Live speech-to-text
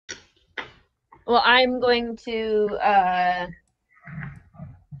Well, I'm going to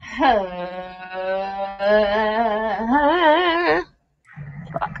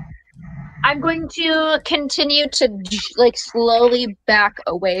fuck. I'm going to continue to like slowly back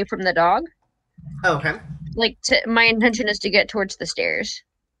away from the dog. Okay. Like my intention is to get towards the stairs.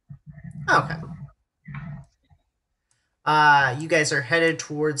 Okay. You guys are headed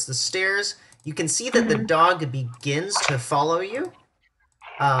towards the stairs. You can see that the dog begins to follow you.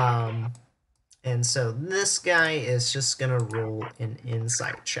 And so this guy is just gonna roll an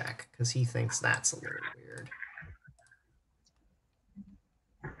insight check because he thinks that's a little weird.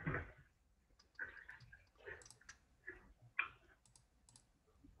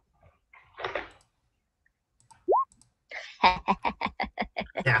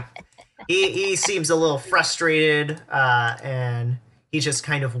 Yeah. He seems a little frustrated, and he just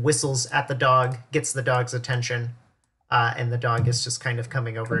kind of whistles at the dog, gets the dog's attention, and the dog is just kind of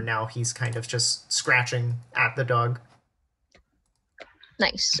coming over. Now he's kind of just scratching at the dog.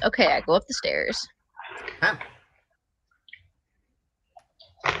 Nice. Okay, I go up the stairs. Okay.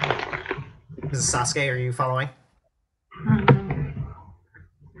 This is Sasuke. Are you following?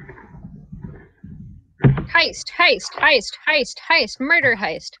 Heist, heist, heist, heist, heist, murder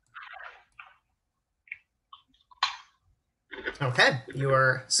heist. Okay, you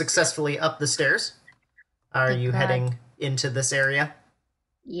are successfully up the stairs. Are you heading into this area?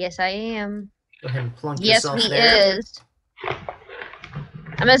 Yes, I am. Go ahead and plunk Yes, yourself he there. is.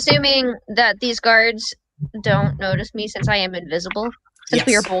 I'm assuming that these guards don't notice me since I am invisible. Since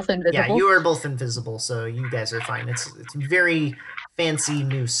we are both invisible. Yeah, you are both invisible, so you guys are fine. It's very fancy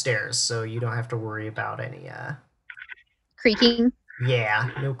new stairs, so you don't have to worry about any creaking. Yeah,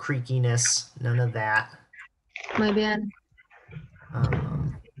 no creakiness, none of that. My bad.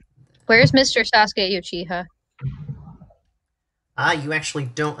 Where's Mr. Sasuke Uchiha? You actually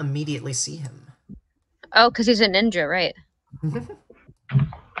don't immediately see him. Oh, because he's a ninja, right?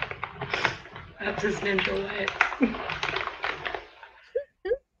 That's his ninja way.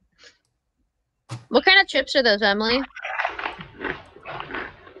 What kind of chips are those, Emily?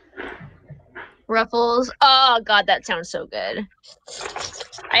 Ruffles. Oh, God, that sounds so good.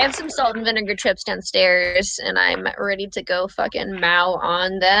 I have some salt and vinegar chips downstairs, and I'm ready to go fucking mow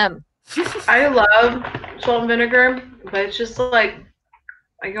on them. I love salt and vinegar, but it's just like,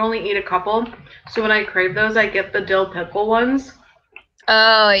 I can only eat a couple. So when I crave those, I get the dill pickle ones.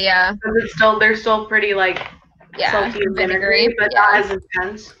 Oh, yeah. They're still pretty, like, salty and vinegary, but not as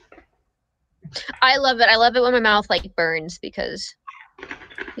intense. I love it. I love it when my mouth, like, burns because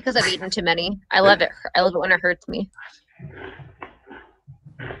I've eaten too many. I love it. I love it when it hurts me.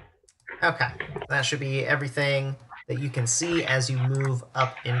 Okay. That should be everything that you can see as you move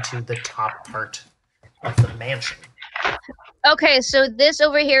up into the top part of the mansion. Okay, so this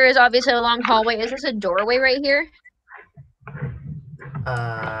over here is obviously a long hallway. Is this a doorway right here?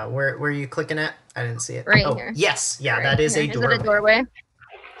 Where are you clicking at? I didn't see it. Right here. Yes. Yeah, right that is here. A doorway. Is it a doorway?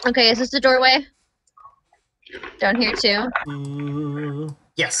 Okay, is this the doorway? Down here too?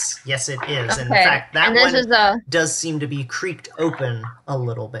 Yes, it is. Okay. In fact, that one does seem to be creaked open a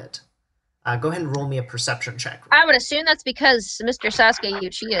little bit. Go ahead and roll me a perception check. I would assume that's because Mr. Sasuke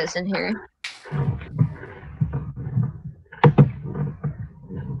Uchiha is in here.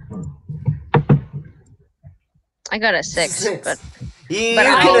 I got a 6. But you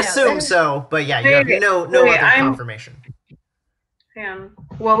can assume so, but yeah, you have no other confirmation.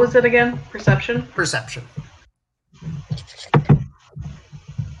 What was it again? Perception? Perception.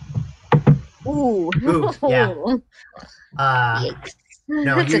 Ooh. Yeah. Yikes.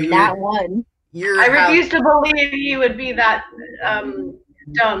 No, that's that one. I refuse to believe you would be that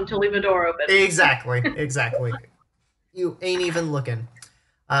dumb to leave a door open. Exactly. You ain't even looking.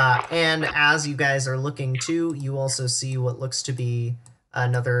 And as you guys are looking too, you also see what looks to be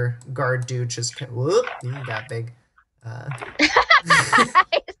another guard dude just... Whoop, he got big. I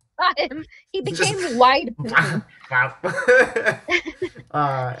saw him. He became wide. Wow.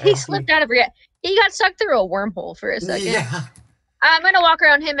 He slipped out of... He got stuck through a wormhole for a second. Yeah. I'm going to walk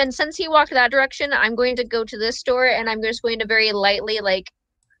around him, and since he walked that direction, I'm going to go to this door, and I'm just going to very lightly, like,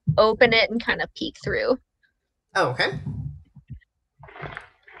 open it and kind of peek through. Oh, okay.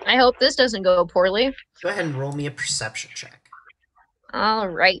 I hope this doesn't go poorly. Go ahead and roll me a perception check. All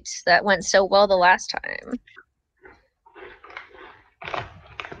right. That went so well the last time.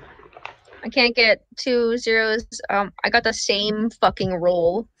 I can't get 2 zeros. I got the same fucking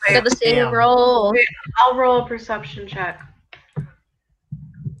roll. I got the same roll. Wait, I'll roll a perception check.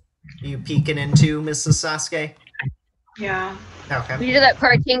 You peeking into Mrs. Sasuke? Yeah. Okay. We do that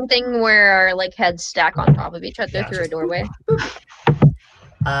cartoon thing where our like heads stack on top of each other through a doorway.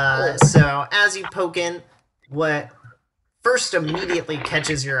 So as you poke in, what first immediately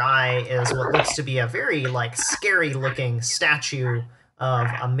catches your eye is what looks to be a very like scary looking statue of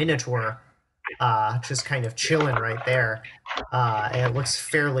a minotaur, just kind of chilling right there. And it looks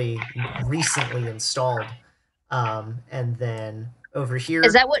fairly recently installed. And then over here,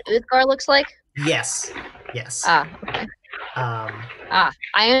 Is that what Uthgar looks like? yes, yes. Okay. Um,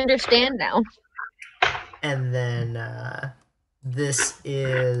 I understand now. and then this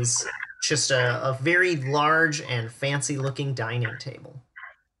is just a very large and fancy looking dining table.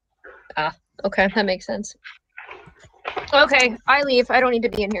 Okay, that makes sense. Okay, I leave. I don't need to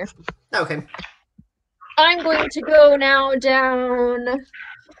be in here. Okay. I'm going to go now down.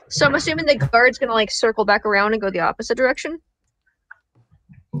 So I'm assuming the guard's gonna like circle back around and go the opposite direction.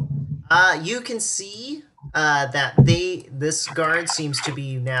 You can see that this guard seems to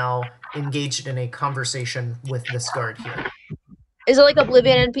be now engaged in a conversation with this guard here. Is it like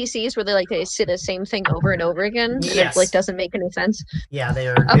Oblivion NPCs where they say the same thing over and over again, and Yes. it like doesn't make any sense? Yeah, they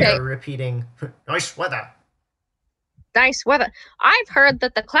Okay. are repeating. Nice weather. Nice weather. I've heard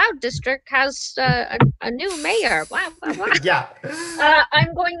that the Cloud District has a new mayor. Blah blah blah. Yeah.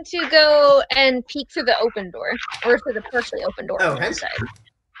 I'm going to go and peek through the open door, or through the partially open door on Okay. one side.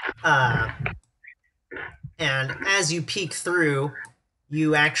 And as you peek through,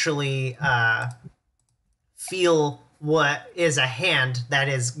 you actually feel what is a hand that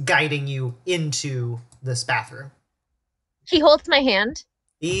is guiding you into this bathroom. He holds my hand.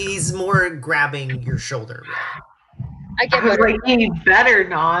 He's more grabbing your shoulder. I I get was like, butterflies. you better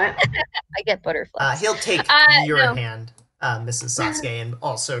not. I get butterflies. He'll take your no. hand, Mrs. Sasuke, and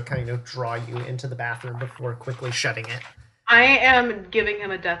also kind of draw you into the bathroom before quickly shutting it. I am giving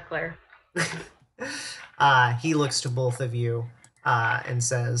him a death glare. He looks to both of you and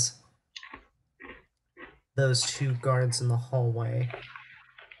says, "Those two guards in the hallway,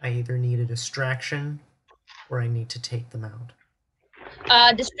 I either need a distraction or I need to take them out."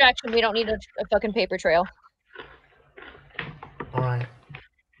 Distraction. We don't need a fucking paper trail. All right,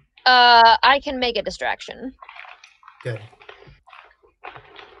 I can make a distraction. good.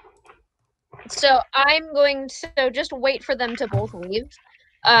 So I'm going to just wait for them to both leave.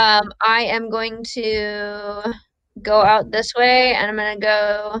 I am going to go out this way, and I'm going to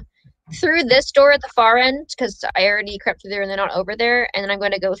go through this door at the far end, because I already crept through there and they're not over there. And then I'm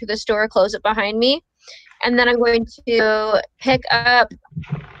going to go through this door, close it behind me. And then I'm going to pick up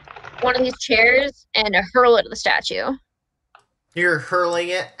one of these chairs and hurl it at the statue. You're hurling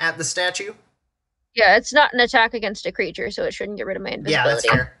it at the statue? Yeah, it's not an attack against a creature, so it shouldn't get rid of my invisibility.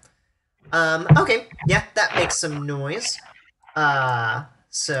 Yeah, that's fair. Okay, yeah, that makes some noise.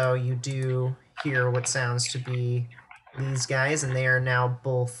 So you do hear what sounds to be these guys, and they are now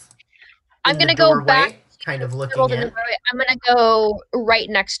both I'm in gonna the go doorway, back, kind of looking Rolled in in. the doorway. I'm gonna go right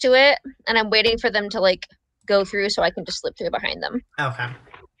next to it, and I'm waiting for them to like go through so I can just slip through behind them. Okay.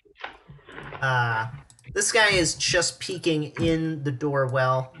 This guy is just peeking in the door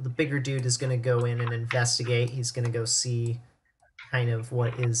well. The bigger dude is going to go in and investigate. He's going to go see kind of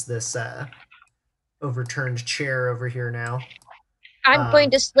what is this overturned chair over here now. I'm going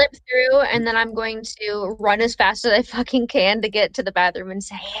to slip through, and then I'm going to run as fast as I fucking can to get to the bathroom and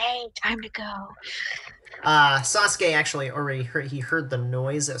say, "Hey, time to go." Sasuke actually already heard the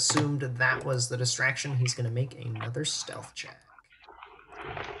noise, assumed that was the distraction. He's going to make another stealth check.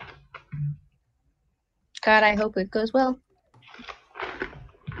 God, I hope it goes well.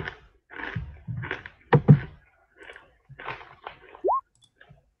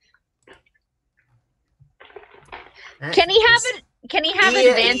 Can he have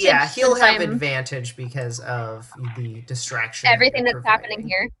advantage? Yeah, he'll since have I'm advantage because of the distraction. everything you're that's happening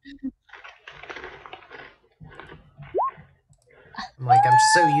here. I'm like, I'm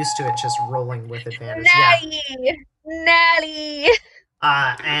so used to it just rolling with advantage. Yeah. Natty!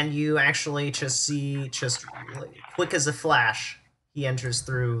 And you actually just see, just quick as a flash, he enters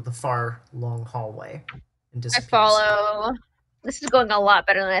through the far, long hallway and I disappears. follow. This is going a lot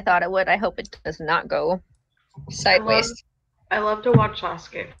better than I thought it would. I hope it does not go sideways. I love to watch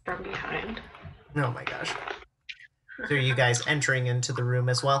Sasuke from behind. Oh my gosh. So are you guys entering into the room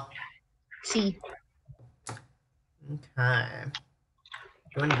as well? See. Okay.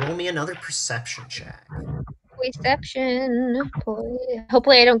 Go and roll me another perception check. Reception.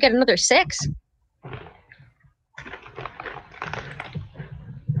 Hopefully I don't get another 6.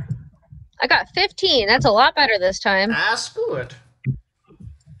 I got 15. That's a lot better this time. That's good.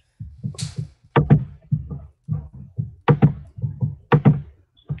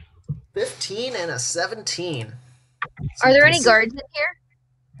 $15 and a 17. Are there any guards in here?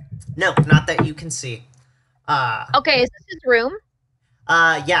 No, not that you can see. Okay, is this his room?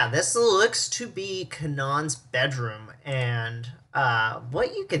 Yeah, this looks to be Kanan's bedroom, and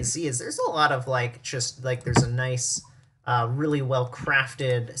what you can see is there's a lot of like just like there's a nice, really well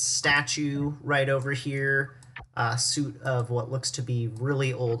crafted statue right over here, a suit of what looks to be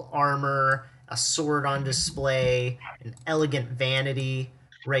really old armor, a sword on display, an elegant vanity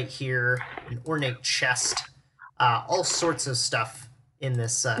right here, an ornate chest, all sorts of stuff in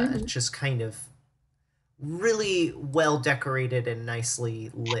this Mhm. just kind of really well decorated and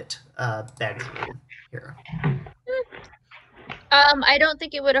nicely lit bedroom here. I don't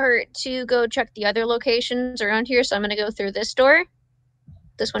think it would hurt to go check the other locations around here, so I'm gonna go through this door.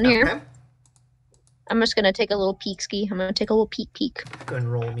 This one here. Okay, I'm just gonna take a little peek ski. I'm gonna take a little peek. go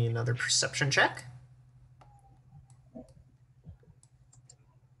and roll me another perception check.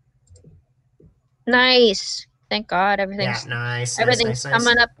 Nice. Thank God Yeah, everything's nice, everything's nice.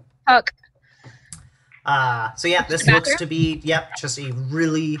 coming up puck. So yeah, this looks Bathroom? to be, yep, just a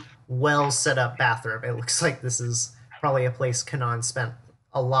really well set up bathroom. It looks like this is probably a place Kanan spent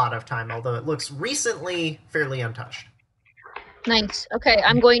a lot of time, although it looks recently fairly untouched. Nice. Okay,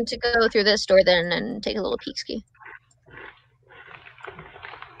 I'm going to go through this door then and take a little peek ski.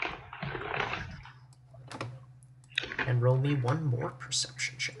 And roll me one more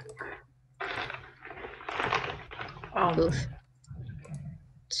perception check. Oh. Oof.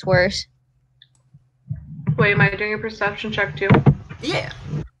 It's worse. Wait, am I doing a perception check too? Yeah.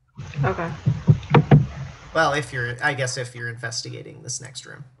 Okay. Well, I guess if you're investigating this next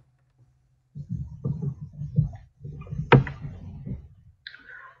room.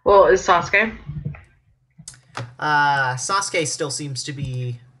 Well, is Sasuke? Sasuke still seems to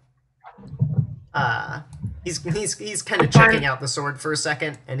be. He's kind of checking out the sword for a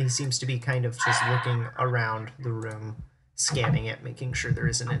second, and he seems to be kind of just looking around the room, scanning it, making sure there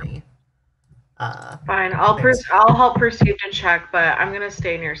isn't any. Fine. I'll help Perceive to check, but I'm gonna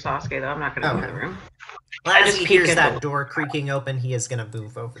stay near Sasuke though. I'm not gonna go in the room. Well, I as just he peek hears it that over. door creaking open, he is gonna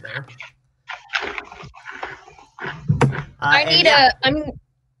move over there. I and need yeah, I'm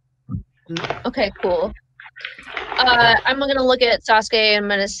okay, cool. I'm gonna look at Sasuke and I'm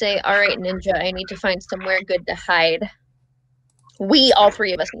gonna say, all right, ninja, I need to find somewhere good to hide. We, all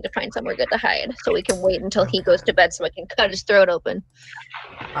three of us, need to find somewhere good to hide so we can wait until he goes to bed so I can cut his throat open.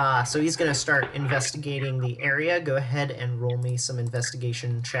 So he's gonna start investigating the area. Go ahead and roll me some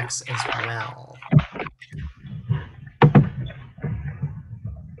investigation checks as well.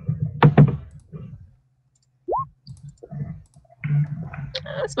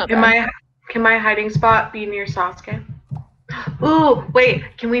 That's not bad. Can my hiding spot be near Sasuke? Ooh,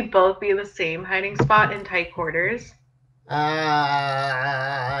 wait. Can we both be in the same hiding spot in tight quarters?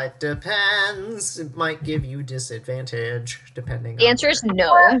 It depends. It might give you disadvantage depending. The answer is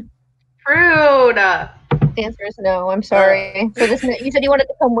no. Rude. The answer is no. I'm sorry. For this, you said you wanted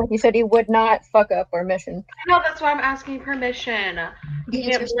to come with. You said you would not fuck up our mission. No, that's why I'm asking permission. The You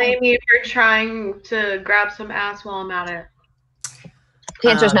can't answer is blame no. me for trying to grab some ass while I'm at it. The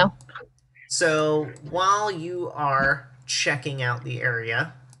answer is no. So while you are checking out the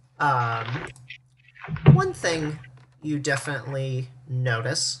area, one thing you definitely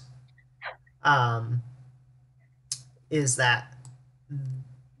notice is that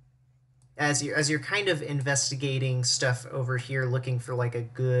as you're kind of investigating stuff over here, looking for like a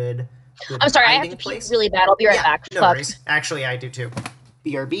good I'm sorry, I have hiding to pee place. really bad. I'll be right Yeah, back. no Fuck. worries. Actually, I do too.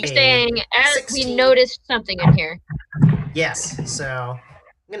 BRB. Staying as 16. we noticed something in here. Yes, so I'm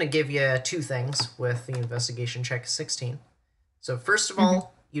going to give you two things with the investigation check 16. So first of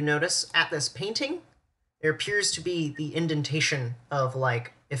all, you notice at this painting, there appears to be the indentation of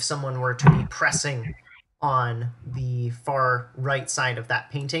like if someone were to be pressing on the far right side of that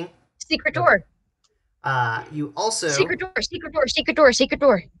painting. Secret door. You also Secret door. Secret door. Secret door. Secret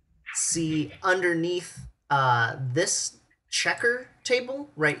door. see underneath this checker table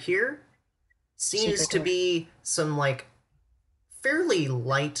right here seems Secret to door. be some like fairly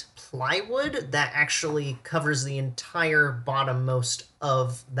light plywood that actually covers the entire bottommost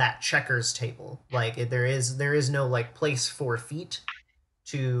of that checkers table. Like there is no like place for feet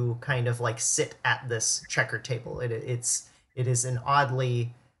to kind of like sit at this checker table. It is an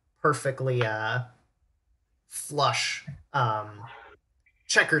oddly perfectly flush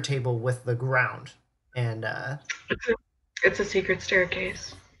checker table with the ground, and It's a secret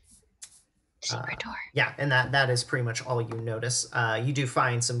staircase. Secret door. yeah, and that is pretty much all you notice. You do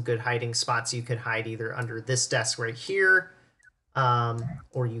find some good hiding spots. You could hide either under this desk right here,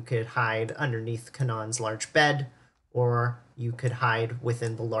 or you could hide underneath Kanan's large bed, or you could hide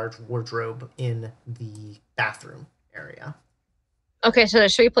within the large wardrobe in the bathroom area. Okay, so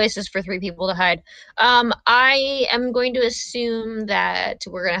there's 3 places for 3 people to hide. I am going to assume that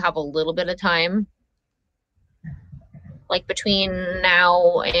we're gonna have a little bit of time, like between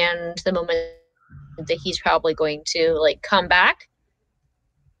now and the moment that he's probably going to like come back.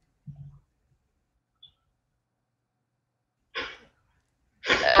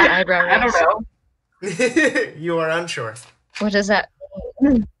 Eyebrow I don't raise. know. You are unsure. What does that?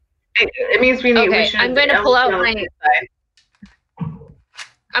 It means we need. Okay, We should. I'm going to pull out on the my. inside.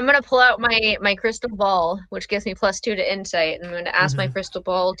 I'm gonna pull out my crystal ball, which gives me +2 to insight, and I'm gonna ask my Mhm. crystal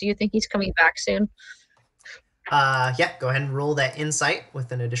ball, do you think he's coming back soon? Yeah, go ahead and roll that insight with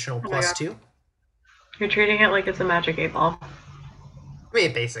an additional Oh my God. +2. You're treating it like it's a magic 8-ball. I mean,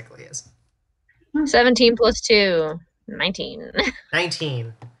 it basically is. 17 + 2, 19.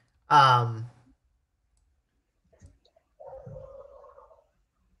 19.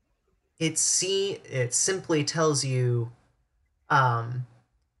 It simply tells you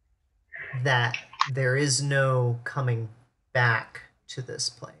that there is no coming back to this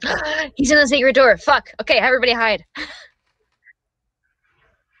place. He's in the secret door. Fuck. Okay, everybody hide.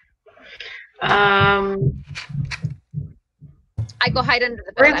 I go hide under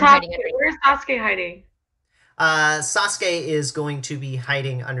the bed. Where's I'm hiding underneath. Where's Sasuke hiding? Sasuke is going to be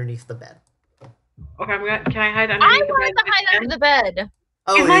hiding underneath the bed. Okay, can I hide I underneath the bed? wanted to hide under the bed.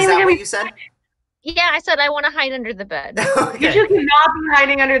 Oh, He's is not even that gonna what be- you said? Yeah, I said I want to hide under the bed. You Okay. two cannot be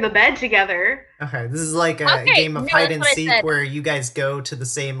hiding under the bed together. Okay, this is like a Okay, game of no, hide that's and what I seek said. where you guys go to the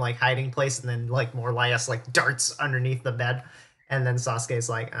same like hiding place and then like more Lias like darts underneath the bed, and then Sasuke's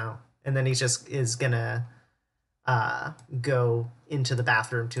like, oh, and then he just is gonna go into the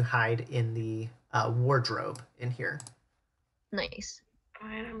bathroom to hide in the wardrobe in here. Nice.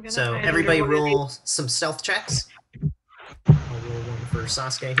 Fine, I'm gonna So hide everybody under one of these. roll some stealth checks. I'll roll one for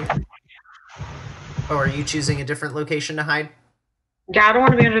Sasuke here. Oh, are you choosing a different location to hide? Yeah, I don't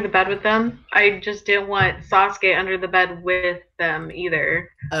want to be under the bed with them. I just didn't want Sasuke under the bed with them either.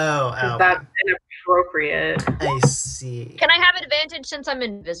 Oh, Because okay. that's inappropriate. I see. Can I have advantage since I'm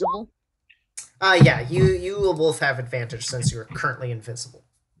invisible? Yeah, you will both have advantage since you're currently invisible.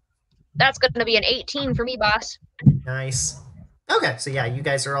 That's going to be an 18 for me, boss. Nice. Okay, so yeah, you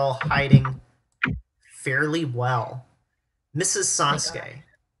guys are all hiding fairly well. Mrs. Sasuke,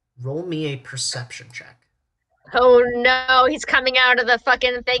 roll me a perception check. Oh no, he's coming out of the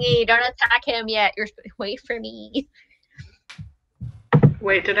fucking thingy. Don't attack him yet. Wait for me.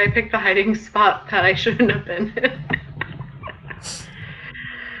 Wait, did I pick the hiding spot that I shouldn't have been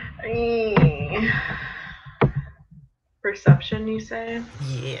in? Perception, you say?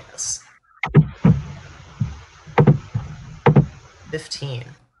 Yes. 15.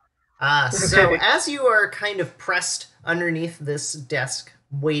 So Okay. as you are kind of pressed underneath this desk,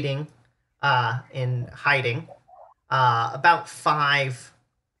 waiting and hiding, about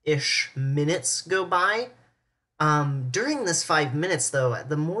 5-ish minutes go by. During this 5 minutes, though,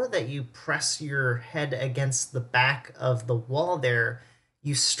 the more that you press your head against the back of the wall there,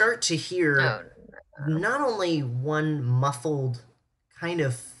 you start to hear not only one muffled kind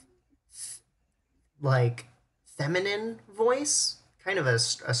of like feminine voice, kind of a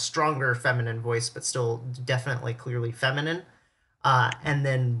stronger feminine voice, but still definitely clearly feminine, and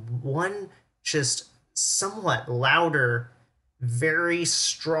then one just somewhat louder, very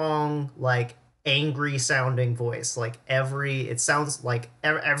strong, like angry sounding voice. Like it sounds like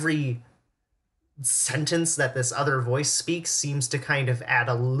every sentence that this other voice speaks seems to kind of add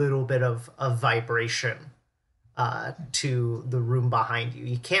a little bit of vibration to the room behind you.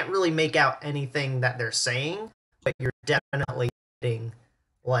 You can't really make out anything that they're saying, but you're definitely getting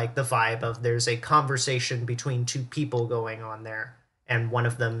like the vibe of there's a conversation between 2 people going on there, and one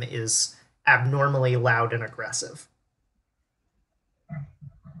of them is abnormally loud and aggressive.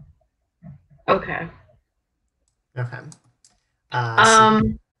 Okay. Okay.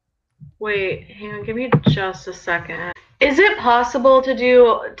 Wait, hang on, give me just a second. Is it possible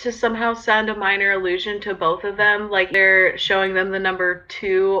to somehow send a minor illusion to both of them? Like they're showing them the number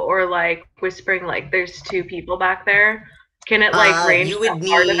 2 or like whispering like there's 2 people back there? Can it like range you would that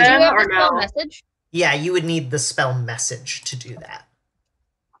part of need- Do you them have or the spell no? message? Yeah, you would need the spell message to do that.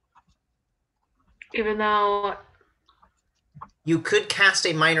 Even though You could cast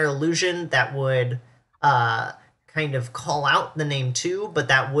a minor illusion that would kind of call out the name 2, but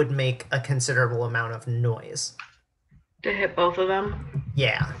that would make a considerable amount of noise. to hit both of them.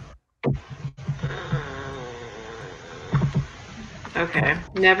 Yeah. Okay,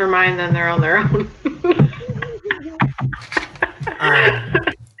 never mind. Then they're on their own.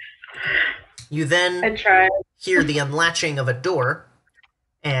 You I then tried. hear the unlatching of a door,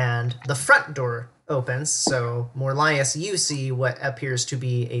 and the front door opens. So, Morlias, you see what appears to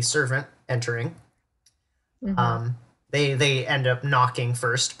be a servant entering. Mhm. They end up knocking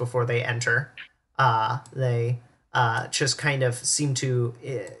first before they enter. They just kind of seem to,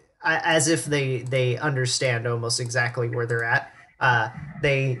 as if they understand almost exactly where they're at.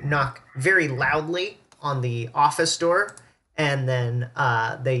 They knock very loudly on the office door, and then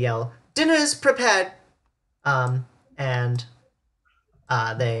they yell, "Dinner is prepared!" And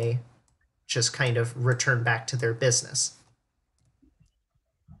they just kind of return back to their business.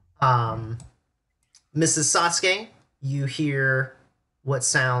 Mrs. Sasuke, you hear what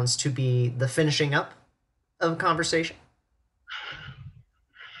sounds to be the finishing up of a conversation.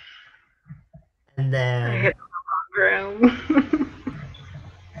 And I then hit the room.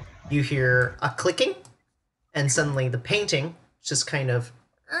 you hear a clicking, and suddenly the painting just kind of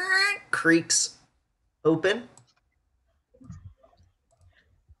creaks open.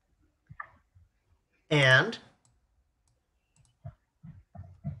 And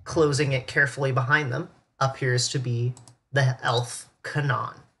closing it carefully behind them appears to be the elf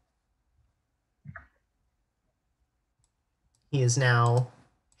Kanan. He is now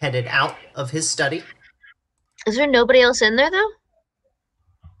headed out of his study. Is there nobody else in there though?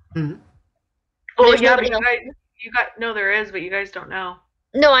 Hmm. Well, There's yeah, but nobody else. you got no, there is, but you guys don't know.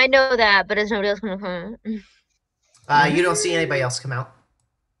 No, I know that, but is nobody else gonna come? You don't see anybody else come out.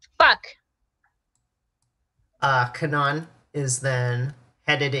 Fuck. Kanan is then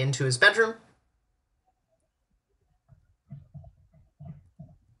headed into his bedroom.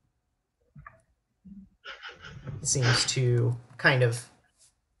 He seems to kind of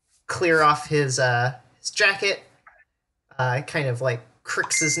clear off his jacket, kind of like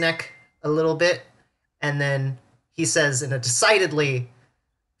cricks his neck a little bit, and then he says in a decidedly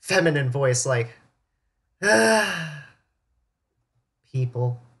feminine voice, like,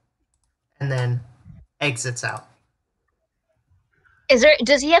 people, and then exits out.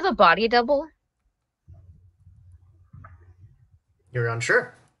 Does he have a body double? You're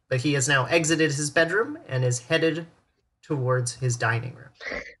unsure, but he has now exited his bedroom and is headed towards his dining room.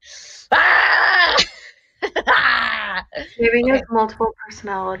 Ah! Maybe he has Okay. multiple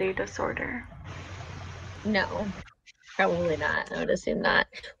personality disorder. No, probably not. I would assume not.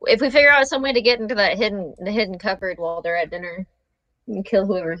 If we figure out some way to get into the hidden cupboard while they're at dinner, we can kill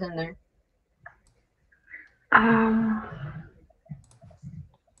whoever's in there.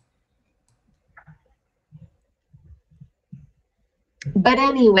 But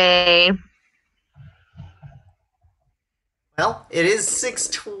anyway, Well, it is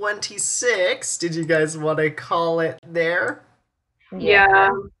 6:26. Did you guys want to call it there? Yeah.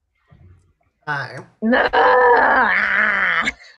 Uh, Ah!